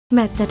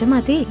මැත්තට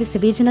මදි විස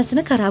බීජ නැසන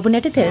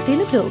කරාබුනට තෙල්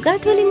තියෙන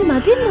ක්ලෝගාඩ් වලින්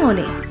මදින්න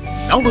ඕනේ.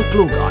 නව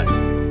ක්ලෝගාඩ්.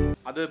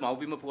 අද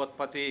මව්බිම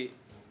පුවත්පතේ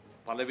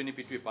පළවෙනි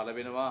පිටුවේ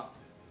පළවෙනවා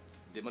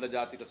දෙමළ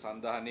ජාතික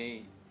සන්ධානයේ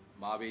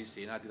මාවේ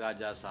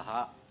සේනාධිරාජා සහ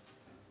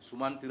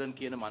සුමන්තිරන්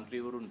කියන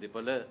മന്ത്രിවරුන්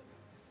දෙපළ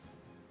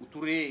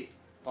උතුරේ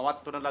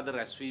පවත්වන ලද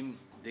රැස්වීම්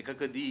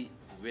දෙකකදී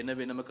වෙන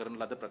වෙනම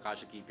කරන ලද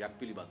ප්‍රකාශ කීපයක්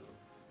පිළිබඳව.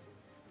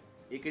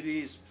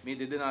 ඒකෙදී මේ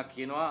දෙදෙනා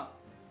කියනවා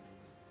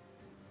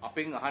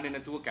අපෙන් අහන්නේ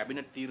නැතුව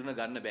කැබිනට් තීරණ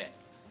ගන්න බෑ.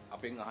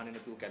 අපෙන් අහන්නේ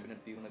නැතුව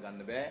කැබිනට් තීරණ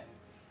ගන්න බෑ.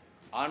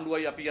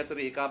 ආණ්ඩුවයි අපි අතර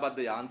ඒකාබද්ධ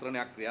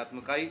යාන්ත්‍රණයක්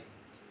ක්‍රියාත්මකයි.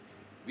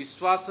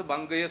 විශ්වාස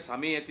භංගය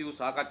සමේ ඇති වූ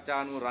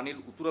සාකච්ඡානුව රනිල්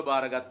උතුර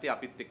බාරගත්තේ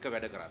අපිත් එක්ක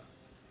වැඩ කරන්න.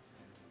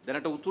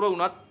 දැනට උතුර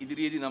වුණත්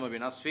ඉදිරියේදී නම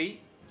වෙනස් වෙයි.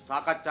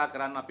 සාකච්ඡා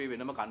කරන්න අපේ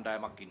වෙනම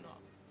කණ්ඩායමක් ඉන්නවා.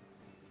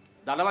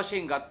 දල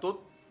වශයෙන් ගත්තොත්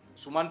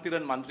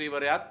සුමන්තිරන්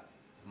മന്ത്രിවරයාත්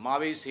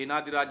මාවේ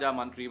සේනාධිරාජා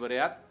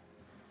മന്ത്രിවරයාත්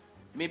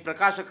මේ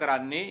ප්‍රකාශ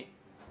කරන්නේ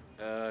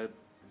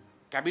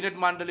කැබිනට්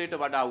මණ්ඩලයට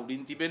වඩා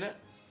උඩින් තිබෙන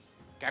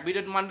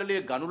කැබිනට්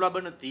මණ්ඩලයේ ගනු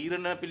ලබන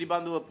තීරණ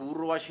පිළිබඳව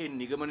පූර්ව වශයෙන්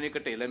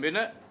නිගමනයකට එළඹෙන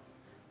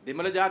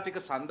දෙමළ ජාතික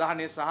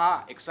සන්ධානය සහ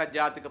එක්සත්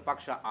ජාතික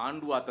පක්ෂ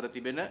ආණ්ඩුව අතර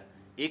තිබෙන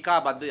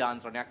ඒකාබද්ධ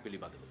යාන්ත්‍රණයක්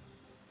පිළිබඳව.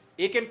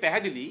 ඒකෙන්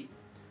පැහැදිලි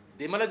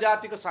දෙමළ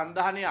ජාතික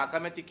සන්ධානයේ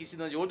අකමැති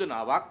කිසිම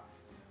යෝජනාවක්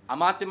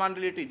අමාත්‍ය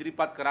මණ්ඩලයට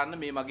ඉදිරිපත් කරන්න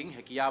මේ මගින්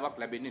හැකියාවක්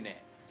ලැබෙන්නේ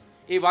නැහැ.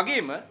 ඒ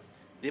වගේම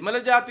දෙමළ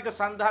ජාතික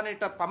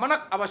සන්ධානයට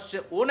පමණක් අවශ්‍ය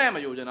ඕනෑම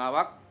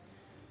යෝජනාවක්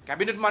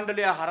කැබිනට්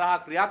මණ්ඩලය හරහා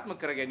ක්‍රියාත්මක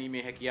කර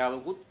ගැනීමේ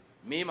හැකියාවකුත්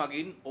මේ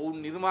මගින් ඔවුන්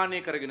නිර්මාණය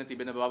කරගෙන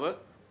තිබෙන බව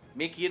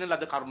මේ කියන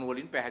ලද කරුණු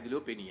වලින්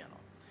පැහැදිලිව පෙනී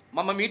යනවා.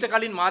 මම මීට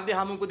කලින් මාධ්‍ය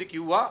හමුවකදී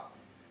කිව්වා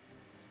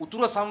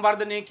උතුර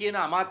සංවර්ධනය කියන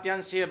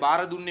අමාත්‍යාංශය බාර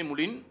දුන්නේ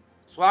මුලින්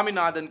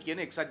ස්වාමිනාදන් කියන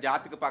එක්සත්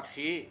ජාතික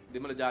පක්ෂයේ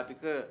දෙමළ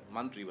ජාතික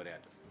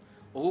മന്ത്രിවරයාට.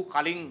 ඔහු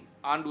කලින්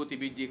ආණ්ඩුව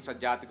තිබිච්ච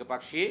එක්සත් ජාතික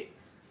පක්ෂයේ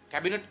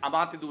කැබිනට්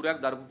අමාත්‍ය ධූරයක්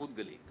දරපු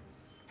පුද්ගලයෙක්.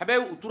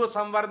 හැබැයි උතුර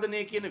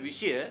සංවර්ධනය කියන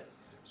විෂය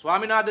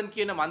ස්වාමිනාදන්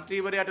කියන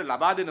മന്ത്രിවරයාට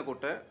ලබා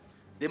දෙනකොට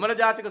දෙමළ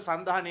ජාතික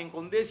සන්ධානයෙන්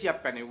කොන්දේසියක්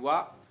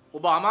පැනෙව්වා.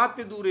 ඔබ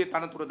අමාත්‍ය ධූරයේ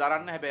තනතුර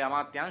දරන්න, හැබැයි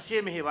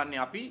අමාත්‍යාංශයේ මෙහෙවන්නේ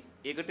අපි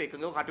ඒකට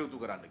එකඟව කටයුතු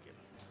කරන්න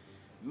කියලා.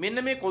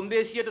 මෙන්න මේ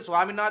කොන්දේසියට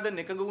ස්වාමිනාදන්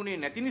එකඟ වුණේ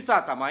නැති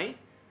නිසා තමයි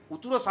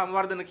උතුර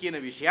සංවර්ධන කියන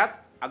විෂයත්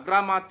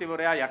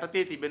අග්‍රාමාත්‍යවරයා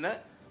යටතේ තිබෙන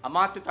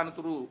අමාත්‍ය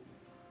තනතුරු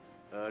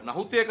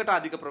නහුතයකට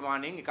අධික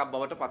ප්‍රමාණයෙන් එකක්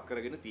බවට පත්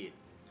කරගෙන තියෙන්නේ.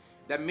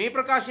 දැන් මේ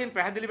ප්‍රකාශයෙන්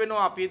පැහැදිලි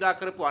වෙනවා අපි එදා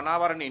කරපු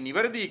අනාවරණය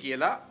නිවැරදි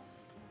කියලා.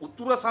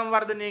 උතුර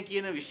සංවර්ධනය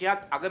කියන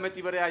විෂයත්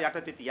අගමැතිවරයා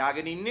යටතේ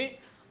තියාගෙන ඉන්නේ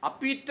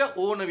අපිට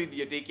ඕන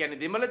විදියට. ඒ කියන්නේ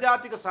දෙමළ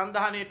ජාතික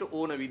සන්ධානයට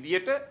ඕන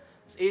විදියට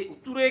ඒ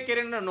උතුරේ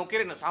කෙරෙන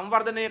නොකෙරෙන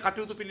සංවර්ධනයේ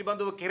කටයුතු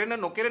පිළිබඳව කෙරෙන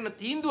නොකෙරෙන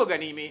තීන්දුව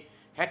ගැනීමේ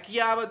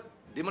හැකියාව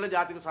දෙමළ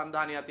ජාතික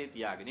සන්ධානය යටතේ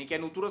තියාගෙන. ඒ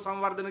කියන්නේ උතුර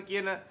සංවර්ධන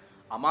කියන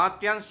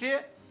අමාත්‍යාංශය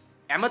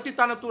ඇමති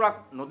තනතුරක්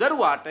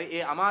නොදරුවාට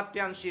ඒ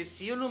අමාත්‍යාංශයේ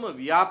සියලුම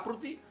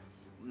ව්‍යාපෘති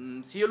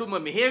සියලුම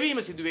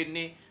මෙහෙයවීම සිදු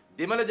වෙන්නේ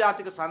දෙමළ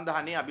ජාතික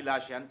සන්ධානයේ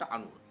අභිලාෂයන්ට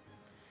අනුව.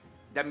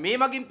 දැන් මේ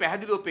මගින්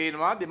පැහැදිලිව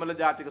පේනවා දෙමළ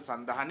ජාතික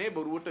සන්ධානයේ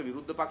බොරුවට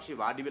විරුද්ධ පක්ෂේ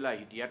වාඩි වෙලා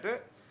හිටියට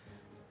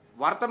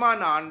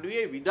වර්තමාන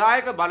ආණ්ඩුවේ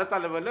විධායක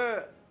බලතලවල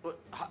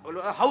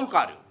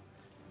හවුල්කාරයෝ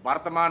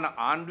වර්තමාන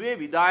ආණ්ඩුවේ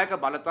විධායක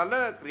බලතල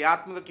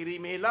ක්‍රියාත්මක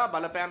කිරීමේලා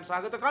බලපෑම්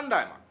සහගත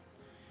කණ්ඩායමක්.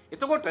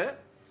 එතකොට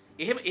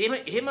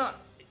එහෙම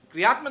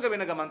ක්‍රියාත්මක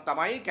වෙන ගමන්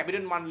තමයි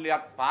කැබිනට්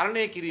මණ්ඩලයක්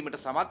පාලනය කිරීමට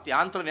සමත්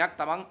යාන්ත්‍රණයක්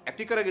තමන්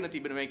ඇති කරගෙන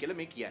තිබෙනවා කියලා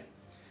මේ කියන්නේ.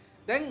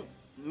 දැන්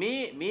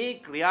මේ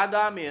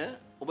ක්‍රියාදාමය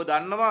ඔබ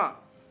දන්නවා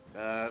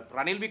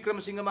රනිල්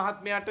වික්‍රමසිංහ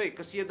මහත්මයාට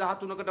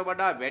 113කට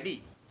වඩා වැඩි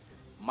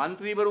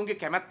മന്ത്രിවරුන්ගේ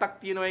කැමැත්තක්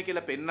තියෙනවායි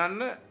කියලා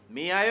පෙන්වන්න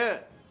මේ අය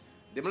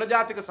දෙමළ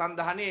ජාතික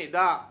සන්ධානයේ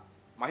එදා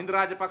මහින්ද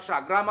රාජපක්ෂ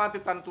අග්‍රාමාත්‍ය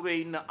තනතුරේ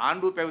ඉන්න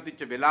ආණ්ඩුව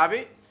පැවතිච්ච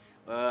වෙලාවේ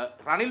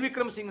රනිල්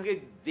වික්‍රමසිංහගේ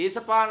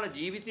දේශපාලන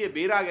ජීවිතය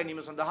බේරා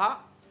ගැනීම සඳහා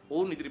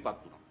ඔවුන් ඉදිරිපත්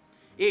වුණා.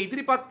 ඒ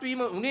ඉදිරිපත්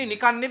වීම උනේ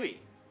නිකන් නෙවෙයි.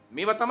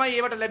 මේවා තමයි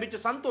ඒවට ලැබිච්ච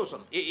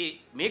සන්තෝෂම්.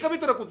 මේක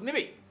විතරකුත්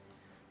නෙවෙයි.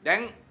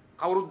 දැන්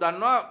කවුරුත්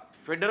දන්නවා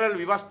ෆෙඩරල්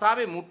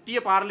ව්‍යවස්ථාවේ මුට්ටිය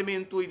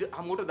පාර්ලිමේන්තුව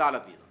හමුවට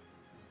දාලා තියෙනවා.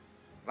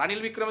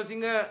 රනිල්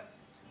වික්‍රමසිංහ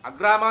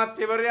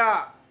අග්‍රාමාත්‍යවරයා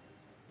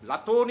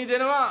ලතෝනි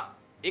දෙනවා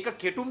ඒක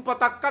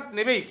කෙටුම්පතක්වත්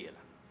නෙවෙයි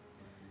කියලා.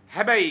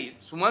 හැබැයි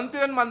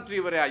සුමන්තිරන්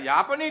മന്ത്രിවරයා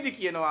යාපනයේදී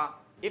කියනවා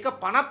ඒක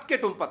පනත්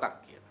කෙටුම්පතක්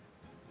කියලා.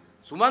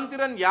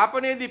 සුමන්තිරන්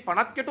යාපනයේදී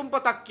පනත්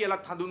කෙටුම්පතක්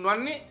කියලා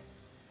හඳුන්වන්නේ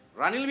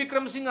රනිල්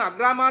වික්‍රමසිංහ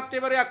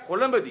අග්‍රාමාත්‍යවරයා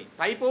කොළඹදී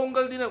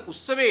තයිපෝංගල් දින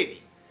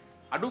උත්සවයේදී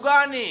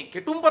අඩුගානේ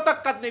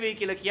කෙටුම්පතක්වත් නෙවෙයි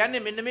කියලා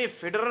කියන්නේ මෙන්න මේ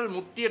ෆෙඩරල්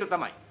මුට්ටියට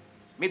තමයි.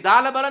 මේ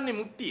දාලා බලන්නේ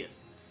මුට්ටිය.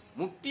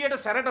 මුට්ටියට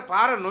සැරට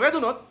පාර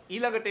නොවැදුනොත්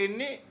ඊළඟට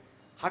එන්නේ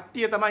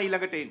හට්ටිය තමයි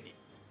ඊළඟට එන්නේ.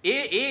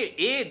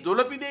 ඒ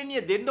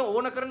දොළපිදේනිය දෙන්න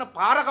ඕන කරන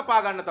පාර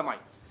කපා ගන්න තමයි.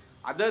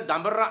 අද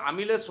දඹර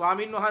අමිල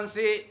ස්වාමින්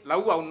වහන්සේ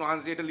ලව්වා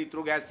උන්වහන්සේට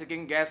ලිත්‍රෝ ගෑස්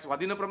එකෙන් ගෑස්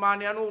වදින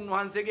ප්‍රමාණය අනුව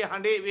උන්වහන්සේගේ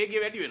හඬේ වේගය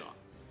වැඩි වෙනවා.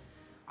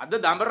 අද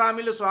දඹර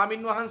අමිල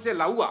ස්වාමින් වහන්සේ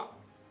ලව්වා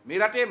මේ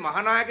රටේ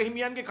මහානායක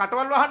හිමියන්ගේ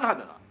කටවල් වහන්න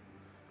හදනවා.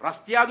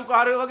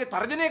 රස්තියාදුකාරයෝ වගේ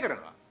තර්ජනය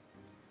කරනවා.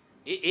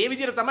 ඒ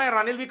විදිහට තමයි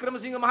රනිල්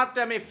වික්‍රමසිංහ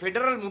මහත්තයා මේ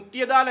ෆෙඩරල්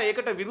මුට්ටිය දාලා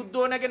ඒකට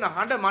විරුද්ධව නැගෙන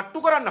හඬ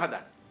මට්ටු කරන්න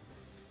හදන්නේ.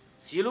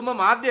 සියලුම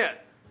මාධ්‍ය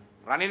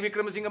රනිල්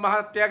වික්‍රමසිංහ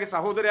මහත්තයාගේ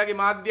සහෝදරයාගේ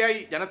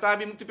මාධ්‍යයයි ජනතා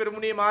විමුක්ති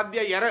පෙරමුණේ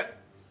මාධ්‍යයයි අර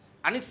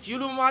අනිත්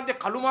සියලුම මාධ්‍ය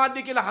කළු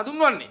මාධ්‍ය කියලා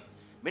හඳුන්වන්නේ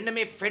මෙන්න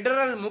මේ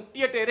ෆෙඩරල්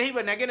මුක්තියට එරෙහිව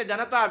නැගෙන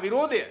ජනතා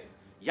විරෝධය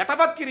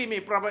යටපත්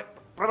කිරීමේ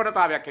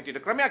ප්‍රවණතාවයක්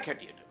හැටියට ක්‍රමයක්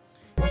හැටියට